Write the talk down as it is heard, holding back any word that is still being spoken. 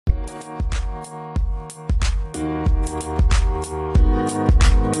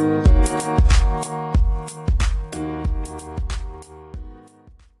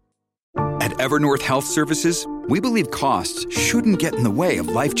At Evernorth Health Services, we believe costs shouldn't get in the way of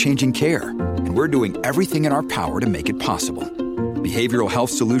life-changing care, and we're doing everything in our power to make it possible. Behavioral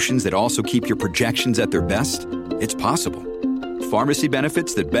health solutions that also keep your projections at their best? It's possible. Pharmacy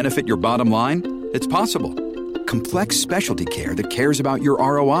benefits that benefit your bottom line? It's possible. Complex specialty care that cares about your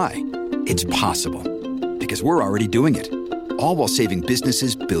ROI? It's possible. Because we're already doing it. All while saving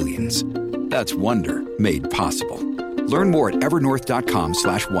businesses billions. That's Wonder made possible. Learn more at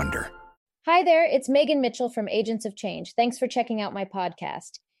evernorth.com/wonder. Hi there, it's Megan Mitchell from Agents of Change. Thanks for checking out my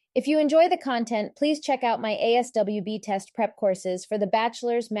podcast. If you enjoy the content, please check out my ASWB test prep courses for the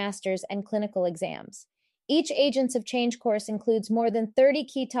bachelor's, master's, and clinical exams. Each Agents of Change course includes more than 30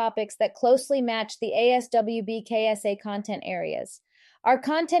 key topics that closely match the ASWB KSA content areas. Our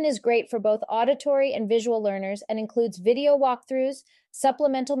content is great for both auditory and visual learners and includes video walkthroughs,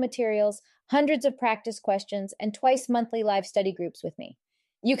 supplemental materials, hundreds of practice questions, and twice monthly live study groups with me.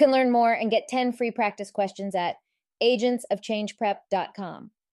 You can learn more and get 10 free practice questions at agentsofchangeprep.com.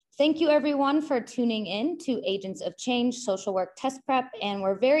 Thank you, everyone, for tuning in to Agents of Change Social Work Test Prep, and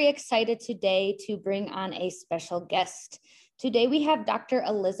we're very excited today to bring on a special guest. Today, we have Dr.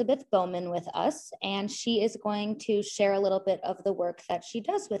 Elizabeth Bowman with us, and she is going to share a little bit of the work that she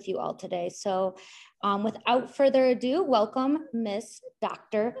does with you all today. So without further ado, welcome Miss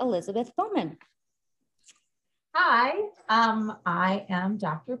Dr. Elizabeth Bowman. Hi, I am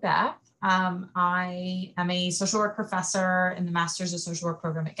Dr. Beth. I am a social work professor in the Masters of Social Work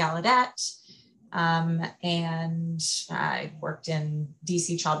program at Gallaudet. And I worked in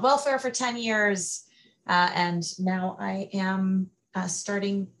DC child welfare for 10 years. And now I am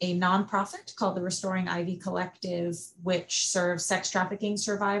starting a nonprofit called the Restoring Ivy Collective, which serves sex trafficking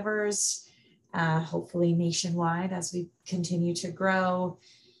survivors, hopefully nationwide as we continue to grow.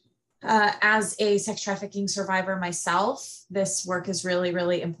 As a sex trafficking survivor myself, this work is really,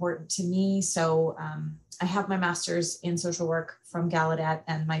 really important to me. So I have my master's in social work from Gallaudet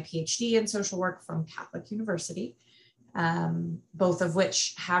and my PhD in social work from Catholic University, both of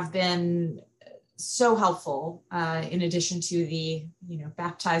which have been so helpful in addition to the,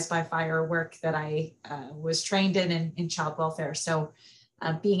 baptized by fire work that I was trained in child welfare. So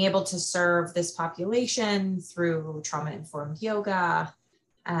being able to serve this population through trauma-informed yoga,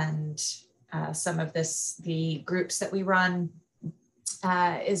 and some of the groups that we run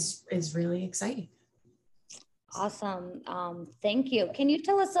is really exciting. Awesome. Thank you. Can you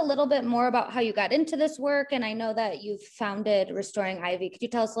tell us a little bit more about how you got into this work? And I know that you've founded Restoring Ivy. Could you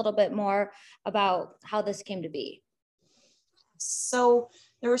tell us a little bit more about how this came to be? So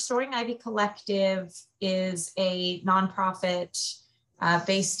the Restoring Ivy Collective is a nonprofit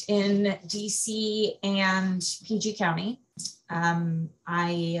based in DC and PG County.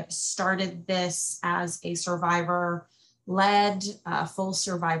 I started this as a survivor-led full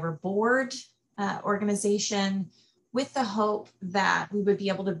survivor board organization with the hope that we would be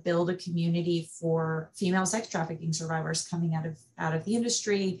able to build a community for female sex trafficking survivors coming out of the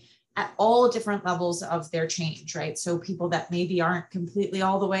industry at all different levels of their change, right? So people that maybe aren't completely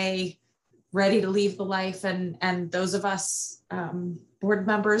all the way ready to leave the life, and those of us board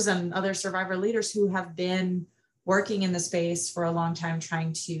members and other survivor leaders who have been working in the space for a long time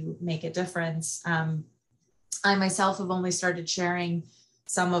trying to make a difference. I myself have only started sharing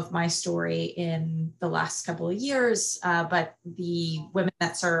some of my story in the last couple of years, but the women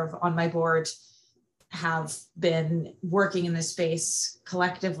that serve on my board have been working in this space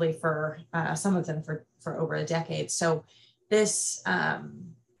collectively for some of them for over a decade. So this,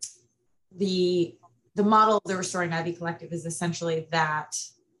 the model of the Restoring Ivy Collective is essentially that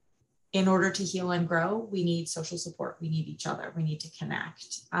in order to heal and grow, we need social support. We need each other. We need to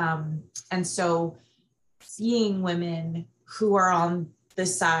connect. And so seeing women who are on the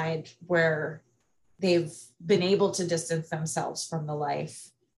side where they've been able to distance themselves from the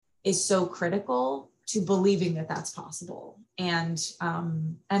life is so critical to believing that that's possible. And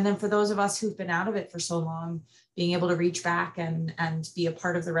then for those of us who've been out of it for so long, being able to reach back and be a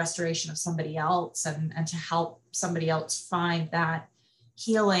part of the restoration of somebody else and to help somebody else find that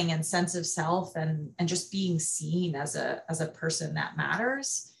healing and sense of self and just being seen as a person that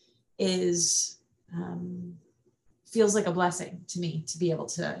matters is feels like a blessing to me to be able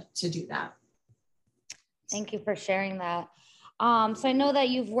to do that. Thank you for sharing that. So I know that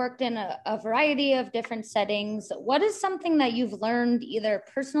you've worked in a variety of different settings. What is something that you've learned either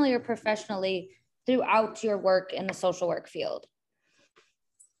personally or professionally throughout your work in the social work field?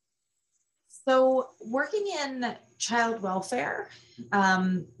 So working in child welfare,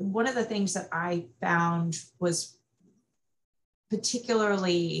 one of the things that I found was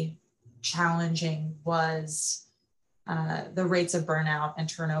particularly challenging was the rates of burnout and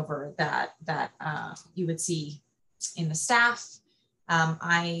turnover that you would see in the staff.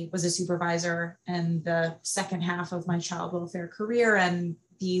 I was a supervisor in the second half of my child welfare career, and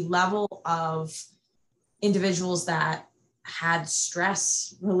the level of individuals that had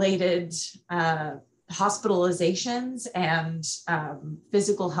stress-related hospitalizations and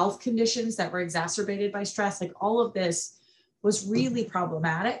physical health conditions that were exacerbated by stress, like all of this was really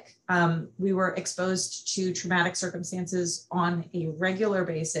problematic. We were exposed to traumatic circumstances on a regular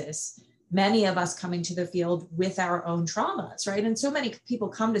basis, many of us coming to the field with our own traumas, right? And so many people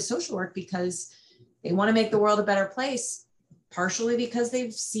come to social work because they want to make the world a better place, partially because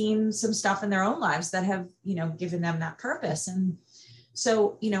they've seen some stuff in their own lives that have, given them that purpose. And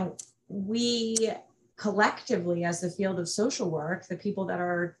so, we collectively, as the field of social work, the people that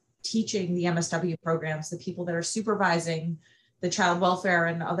are teaching the MSW programs, the people that are supervising the child welfare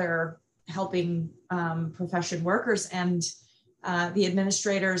and other helping profession workers, and the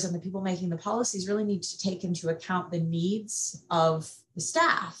administrators and the people making the policies really need to take into account the needs of the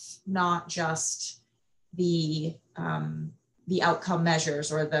staff, not just the outcome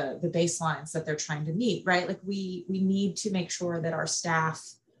measures or the baselines that they're trying to meet, right? Like we need to make sure that our staff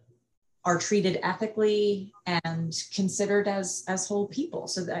are treated ethically and considered as whole people.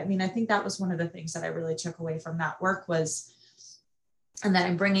 So that, I think that was one of the things that I really took away from that work was, and that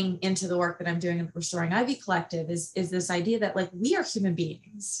I'm bringing into the work that I'm doing in Restoring Ivy Collective is this idea that like we are human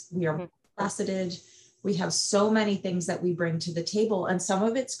beings, we are faceted, we have so many things that we bring to the table, and some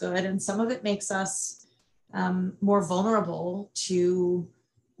of it's good and some of it makes us more vulnerable to,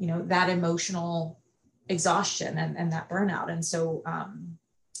 that emotional exhaustion and that burnout. And so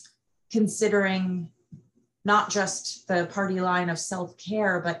considering not just the party line of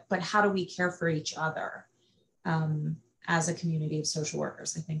self-care, but how do we care for each other as a community of social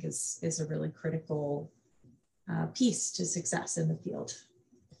workers, I think is a really critical piece to success in the field.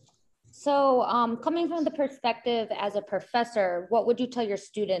 So coming from the perspective as a professor, what would you tell your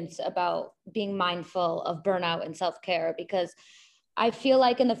students about being mindful of burnout and self-care? Because I feel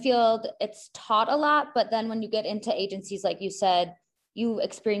like in the field, it's taught a lot, but then when you get into agencies, like you said, you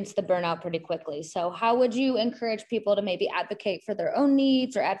experience the burnout pretty quickly. So how would you encourage people to maybe advocate for their own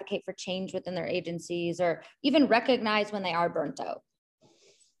needs or advocate for change within their agencies, or even recognize when they are burnt out?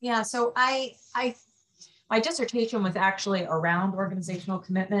 Yeah, so my dissertation was actually around organizational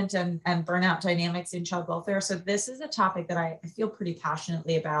commitment and burnout dynamics in child welfare. So this is a topic that I feel pretty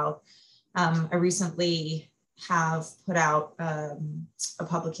passionately about. I recently have put out a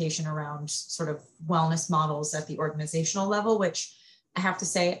publication around sort of wellness models at the organizational level, which I have to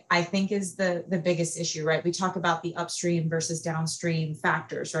say, I think is the biggest issue, right? We talk about the upstream versus downstream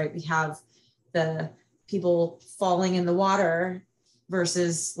factors, right? We have the people falling in the water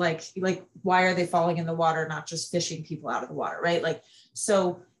versus like why are they falling in the water, not just fishing people out of the water, right? Like,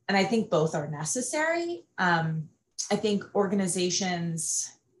 so, and I think both are necessary. I think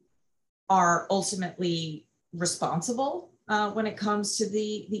organizations are ultimately responsible when it comes to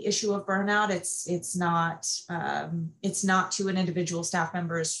the issue of burnout. It's not to an individual staff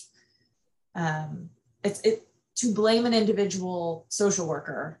member's, to blame an individual social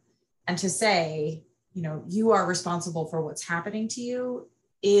worker and to say, you are responsible for what's happening to you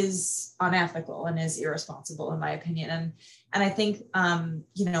is unethical and is irresponsible, in my opinion. And I think,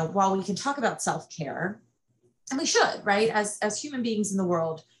 while we can talk about self-care, and we should, right? As human beings in the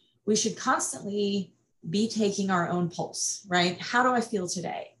world, we should constantly be taking our own pulse, right? How do I feel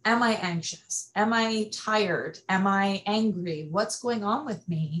today? Am I anxious? Am I tired? Am I angry? What's going on with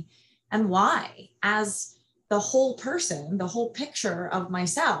me? And why? As the whole person, the whole picture of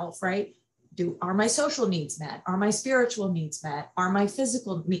myself, right? Are my social needs met? Are my spiritual needs met? Are my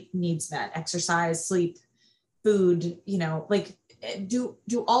physical needs met? Exercise, sleep, food,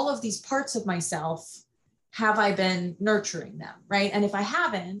 do all of these parts of myself, have I been nurturing them, right? And if I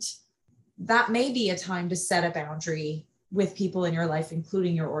haven't, that may be a time to set a boundary with people in your life,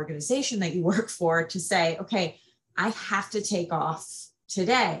 including your organization that you work for, to say, okay, I have to take off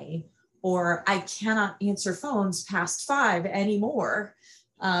today, or I cannot answer phones past 5 anymore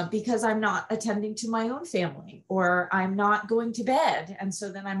because I'm not attending to my own family, or I'm not going to bed. And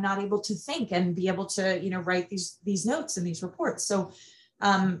so then I'm not able to think and be able to, write these notes and these reports. So,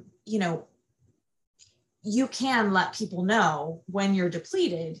 you can let people know when you're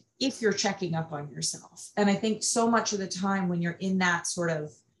depleted if you're checking up on yourself. And I think so much of the time when you're in that sort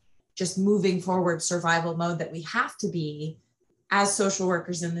of just moving forward survival mode that we have to be as social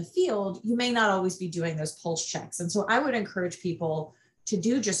workers in the field, you may not always be doing those pulse checks. And so I would encourage people to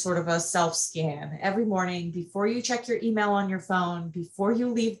do just sort of a self-scan every morning before you check your email on your phone, before you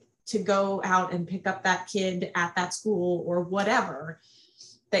leave to go out and pick up that kid at that school or whatever,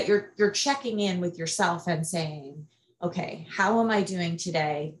 that you're checking in with yourself and saying, okay, how am I doing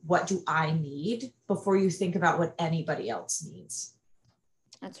today? What do I need, before you think about what anybody else needs?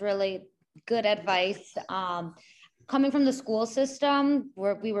 That's really good advice. Coming from the school system,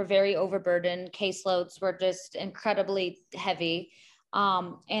 where we were very overburdened, caseloads were just incredibly heavy.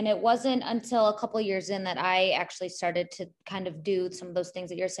 And it wasn't until a couple of years in that I actually started to kind of do some of those things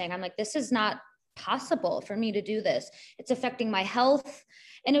that you're saying. I'm like, this is not possible for me to do this. It's affecting my health.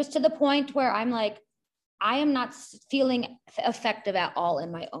 And it was to the point where I'm like, I am not feeling effective at all in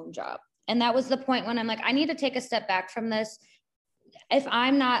my own job. And that was the point when I'm like, I need to take a step back from this. If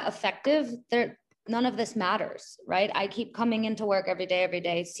I'm not effective, none of this matters, right? I keep coming into work every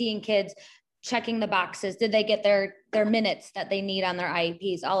day, seeing kids, checking the boxes. Did they get their minutes that they need on their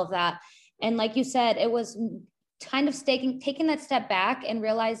IEPs, all of that. And like you said, it was kind of taking that step back and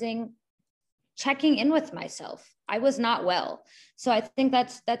realizing, checking in with myself. I was not well. So I think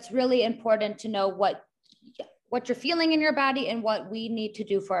that's really important to know what you're feeling in your body and what we need to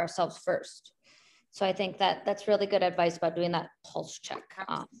do for ourselves first. So I think that's really good advice about doing that pulse check.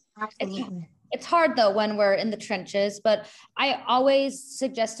 Absolutely. It's hard though when we're in the trenches, but I always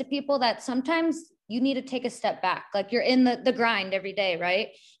suggest to people that sometimes you need to take a step back. Like you're in the grind every day, right?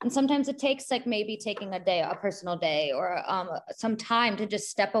 And sometimes it takes like maybe taking a personal day or some time to just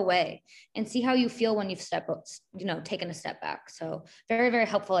step away and see how you feel when you've taken a step back. So very, very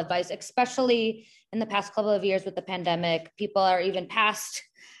helpful advice, especially in the past couple of years with the pandemic. People are even past,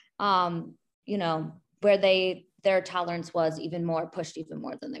 where their tolerance was even more pushed even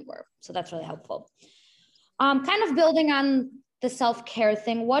more than they were. So that's really helpful. Kind of building on the self-care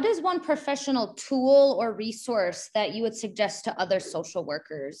thing, what is one professional tool or resource that you would suggest to other social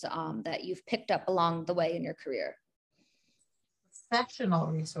workers that you've picked up along the way in your career? Professional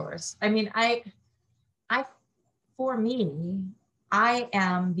resource. I mean, for me, I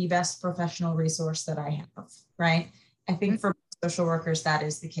am the best professional resource that I have, right? I think for social workers, that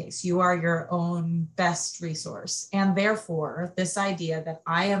is the case. You are your own best resource. And therefore, this idea that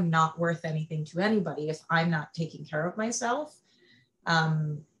I am not worth anything to anybody if I'm not taking care of myself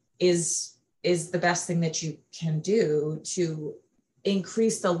is the best thing that you can do to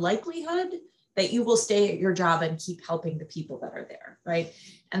increase the likelihood that you will stay at your job and keep helping the people that are there, right?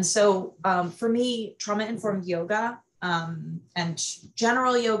 And so for me, trauma-informed yoga and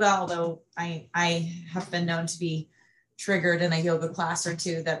general yoga, although I have been known to be triggered in a yoga class or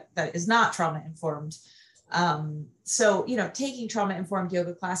two that is not trauma-informed. So, taking trauma-informed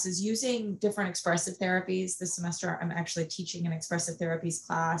yoga classes, using different expressive therapies. This semester, I'm actually teaching an expressive therapies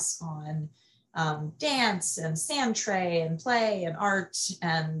class on dance and sand tray and play and art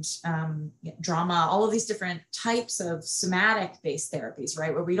and drama, all of these different types of somatic-based therapies,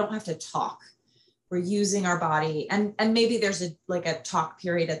 right? Where we don't have to talk. We're using our body, and maybe there's a talk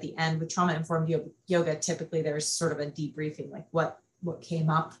period at the end. With trauma-informed yoga, typically there's sort of a debriefing, like what came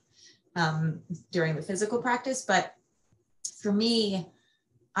up during the physical practice. But for me,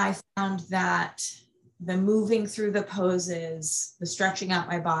 I found that the moving through the poses, the stretching out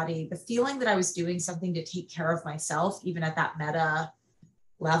my body, the feeling that I was doing something to take care of myself, even at that meta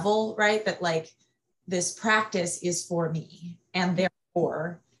level, right? That like this practice is for me, and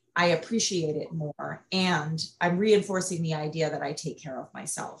therefore I appreciate it more. And I'm reinforcing the idea that I take care of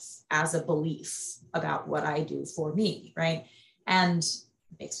myself as a belief about what I do for me, right? And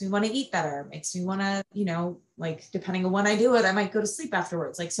makes me want to eat better, makes me want to, depending on when I do it, I might go to sleep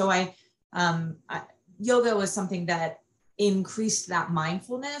afterwards. Like, so yoga was something that increased that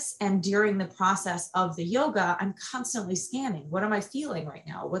mindfulness. And during the process of the yoga, I'm constantly scanning. What am I feeling right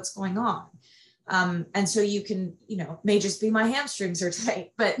now? What's going on? And so you can, may just be my hamstrings are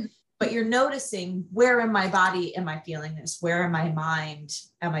tight, but you're noticing, where in my body am I feeling this? Where in my mind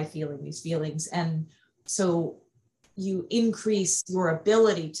am I feeling these feelings? And so you increase your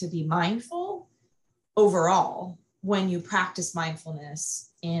ability to be mindful overall when you practice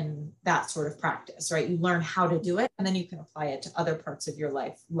mindfulness in that sort of practice, right? You learn how to do it, and then you can apply it to other parts of your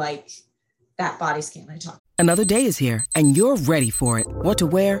life, like that body scan I talked about. Another day is here, and you're ready for it. What to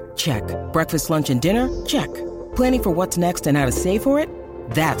wear? Check. Breakfast, lunch, and dinner? Check. Planning for what's next and how to save for it?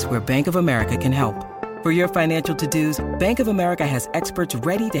 That's where Bank of America can help. For your financial to-dos, Bank of America has experts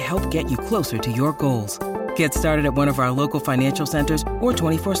ready to help get you closer to your goals. Get started at one of our local financial centers or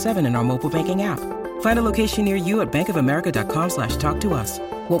 24/7 in our mobile banking app. Find a location near you at bankofamerica.com/talktous.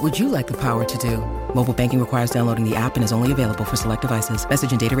 What would you like the power to do? Mobile banking requires downloading the app and is only available for select devices.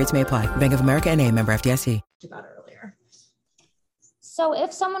 Message and data rates may apply. Bank of America NA, member FDIC. About earlier. So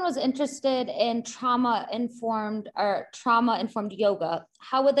if someone was interested in trauma-informed yoga,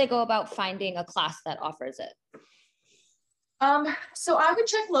 how would they go about finding a class that offers it? So I would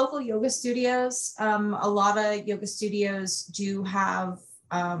check local yoga studios. A lot of yoga studios do have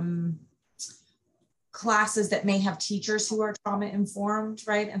classes that may have teachers who are trauma informed,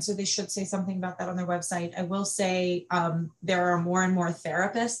 right? And so they should say something about that on their website. I will say there are more and more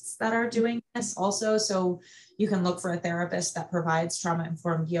therapists that are doing this also. So you can look for a therapist that provides trauma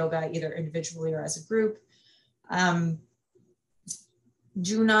informed yoga, either individually or as a group.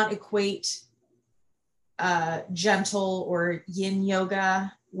 Do not equate gentle or yin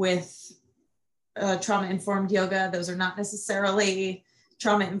yoga with trauma informed yoga. Those are not necessarily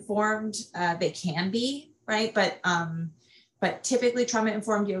trauma informed. They can be, right? But typically trauma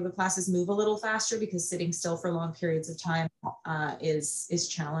informed yoga classes move a little faster because sitting still for long periods of time is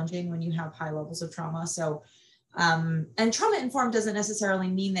challenging when you have high levels of trauma. So, and trauma informed doesn't necessarily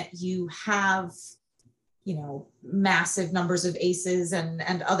mean that you have, massive numbers of ACEs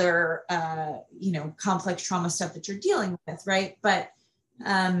and other, complex trauma stuff that you're dealing with, right? But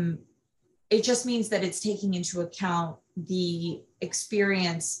it just means that it's taking into account the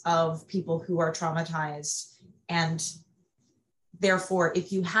experience of people who are traumatized. And therefore,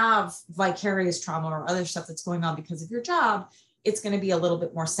 if you have vicarious trauma or other stuff that's going on because of your job, it's going to be a little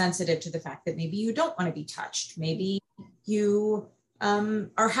bit more sensitive to the fact that maybe you don't want to be touched. Maybe you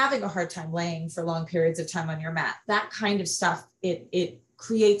are having a hard time laying for long periods of time on your mat. That kind of stuff, it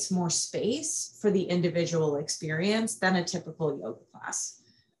creates more space for the individual experience than a typical yoga class.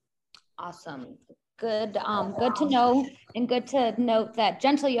 Awesome. Good. Good to know, and good to note that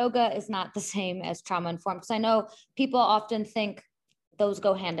gentle yoga is not the same as trauma informed. Because I know people often think those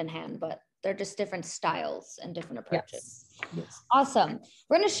go hand in hand, but they're just different styles and different approaches. Yes. Awesome.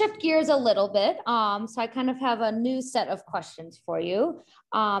 We're going to shift gears a little bit. So I kind of have a new set of questions for you.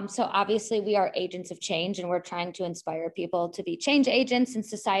 So obviously we are agents of change, and we're trying to inspire people to be change agents in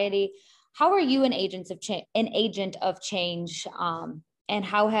society. How are you an agent of change? And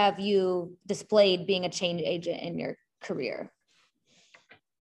how have you displayed being a change agent in your career?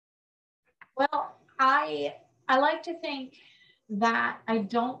 Well, I like to think that I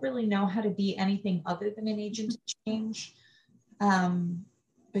don't really know how to be anything other than an agent of change.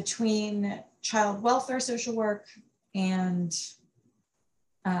 Between child welfare social work and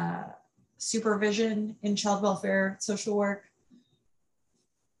supervision in child welfare social work,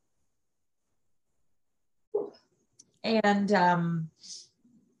 and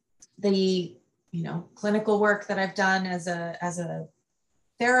the clinical work that I've done as a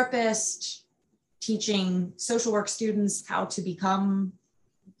therapist, teaching social work students how to become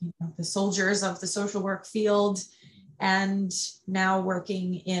the soldiers of the social work field, and now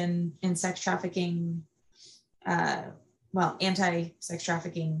working in sex trafficking, anti-sex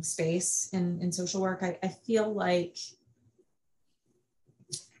trafficking space in social work. I feel like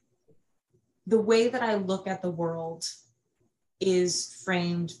the way that I look at the world is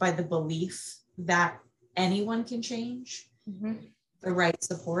framed by the belief that anyone can change. Mm-hmm. The right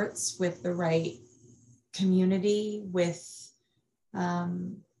supports, with the right community, with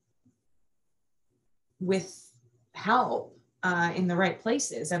help in the right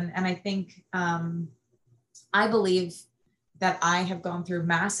places. And I think I believe that I have gone through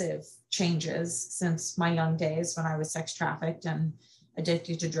massive changes since my young days when I was sex trafficked and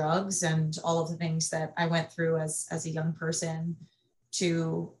addicted to drugs and all of the things that I went through as a young person,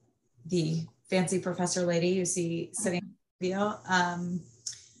 to the fancy professor lady you see sitting in the video.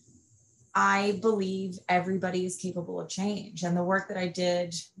 I believe everybody is capable of change. And the work that I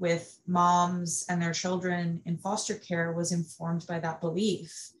did with moms and their children in foster care was informed by that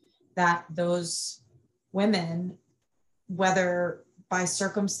belief that those women, whether by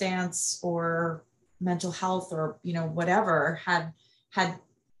circumstance or mental health or whatever, had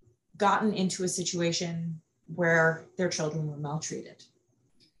gotten into a situation where their children were maltreated.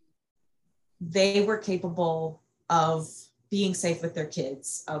 They were capable of being safe with their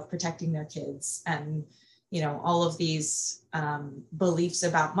kids, of protecting their kids, and all of these beliefs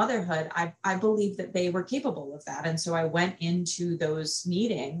about motherhood. I believe that they were capable of that. And so I went into those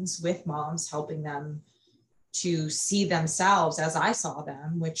meetings with moms, helping them to see themselves as I saw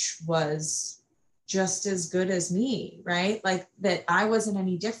them, which was just as good as me, right? Like that I wasn't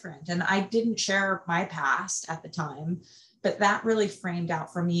any different. And I didn't share my past at the time, but that really framed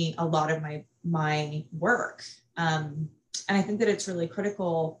out for me a lot of my work. And I think that it's really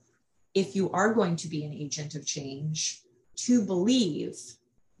critical, if you are going to be an agent of change, to believe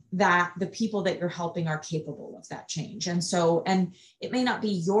that the people that you're helping are capable of that change. And it may not be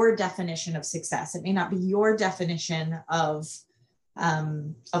your definition of success. It may not be your definition of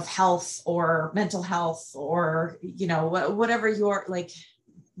of health or mental health, or, you know, whatever your, like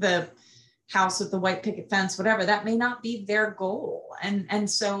the house with the white picket fence, whatever, that may not be their goal. And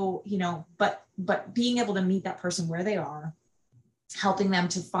so, you know, but being able to meet that person where they are, helping them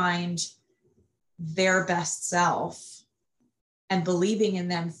to find their best self and believing in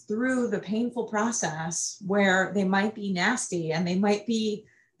them through the painful process where they might be nasty and they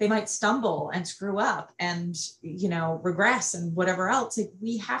might stumble and screw up and, you know, regress and whatever else. Like,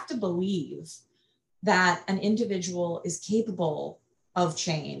 we have to believe that an individual is capable of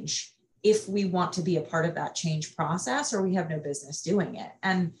change if we want to be a part of that change process, or we have no business doing it.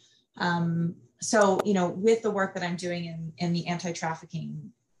 And so, you know, with the work that I'm doing in the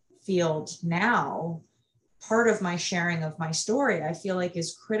anti-trafficking field now, part of my sharing of my story, I feel like,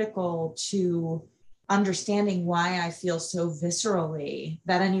 is critical to understanding why I feel so viscerally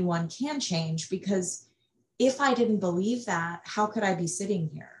that anyone can change. Because if I didn't believe that, how could I be sitting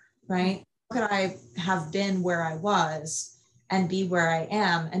here, right? How could I have been where I was and be where I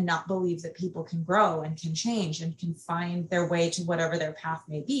am and not believe that people can grow and can change and can find their way to whatever their path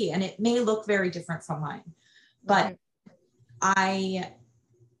may be? And it may look very different from mine, but I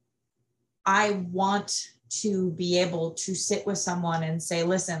want to be able to sit with someone and say,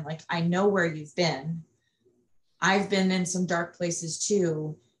 listen, like, I know where you've been. I've been in some dark places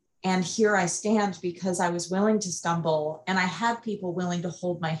too. And here I stand because I was willing to stumble, and I had people willing to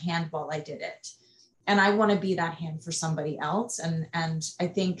hold my hand while I did it. And I want to be that hand for somebody else. And I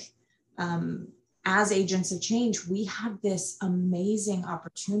think as agents of change, we have this amazing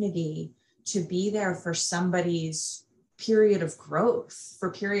opportunity to be there for somebody's period of growth,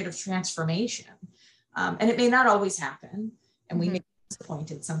 for period of transformation. And it may not always happen, and we may be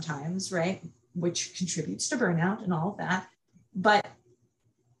disappointed sometimes, right? Which contributes to burnout and all of that. But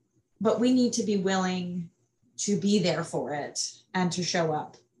we need to be willing to be there for it and to show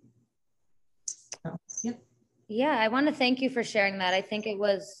up. So, yep. Yeah, I want to thank you for sharing that. I think it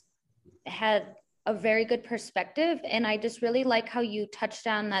had a very good perspective. And I just really like how you touched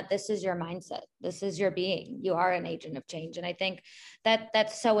on that this is your mindset. This is your being. You are an agent of change. And I think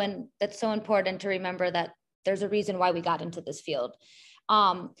that's so important to remember, that there's a reason why we got into this field.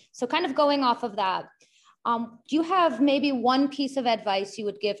 So kind of going off of that, do you have maybe one piece of advice you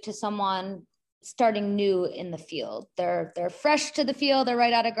would give to someone starting new in the field? They're fresh to the field, they're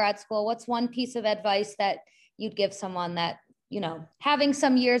right out of grad school. What's one piece of advice that you'd give someone that, you know, having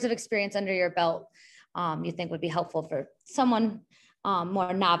some years of experience under your belt, you think would be helpful for someone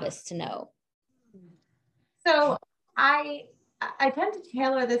more novice to know? So I tend to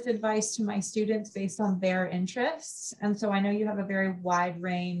tailor this advice to my students based on their interests. And so I know you have a very wide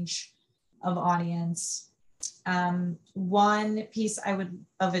range of audience. One piece of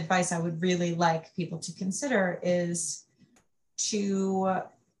advice I would really like people to consider is to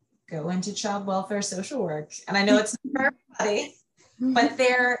go into child welfare social work. And I know it's not for everybody, but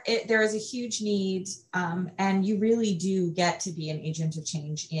there is a huge need, and you really do get to be an agent of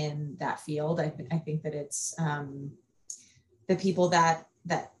change in that field. I think that it's the people that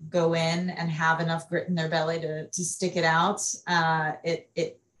go in and have enough grit in their belly to stick it out.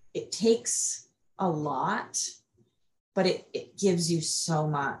 It takes a lot, but it gives you so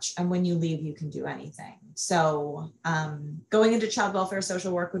much. And when you leave, you can do anything. So going into child welfare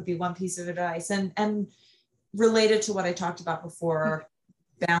social work would be one piece of advice. And related to what I talked about before,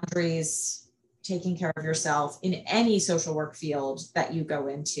 boundaries, taking care of yourself in any social work field that you go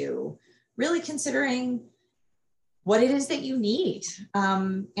into, really considering what it is that you need,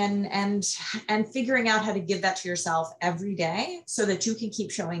 and figuring out how to give that to yourself every day so that you can keep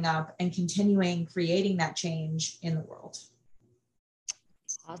showing up and continuing creating that change in the world.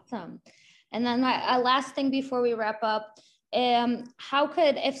 Awesome. And then my last thing before we wrap up,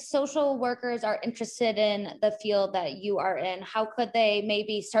 if social workers are interested in the field that you are in, how could they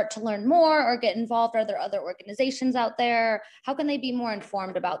maybe start to learn more or get involved? Are there other organizations out there? How can they be more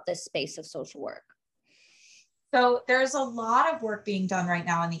informed about this space of social work? So there's a lot of work being done right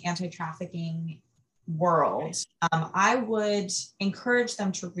now in the anti-trafficking world. I would encourage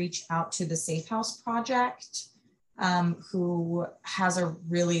them to reach out to the Safe House Project, who has a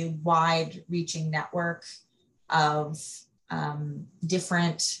really wide-reaching network of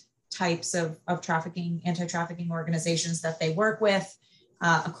different types of anti-trafficking organizations that they work with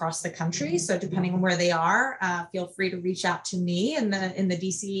across the country. So depending on where they are, feel free to reach out to me in the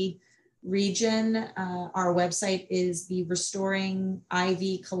DC region. Our website is the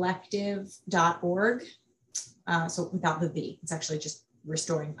restoringivcollective.org. So without the V, it's actually just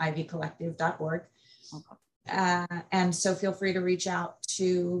restoringivcollective.org. And so feel free to reach out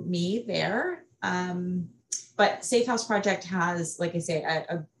to me there. But Safe House Project has, like I say,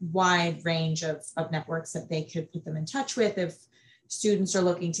 a wide range of networks that they could put them in touch with if students are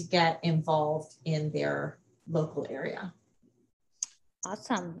looking to get involved in their local area.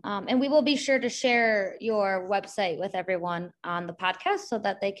 Awesome. And we will be sure to share your website with everyone on the podcast so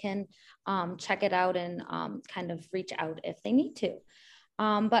that they can check it out and kind of reach out if they need to.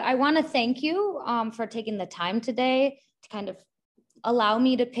 But I want to thank you for taking the time today to kind of allow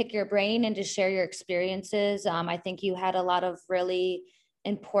me to pick your brain and to share your experiences. I think you had a lot of really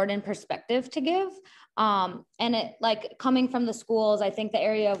important perspective to give. And it, like, coming from the schools, I think the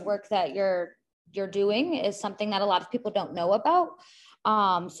area of work that you're doing is something that a lot of people don't know about.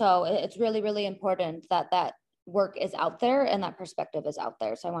 So it's really, really important that that work is out there and that perspective is out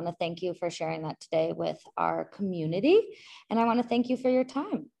there. So I want to thank you for sharing that today with our community. And I want to thank you for your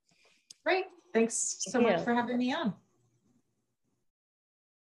time. Great. Thanks so much for having me on.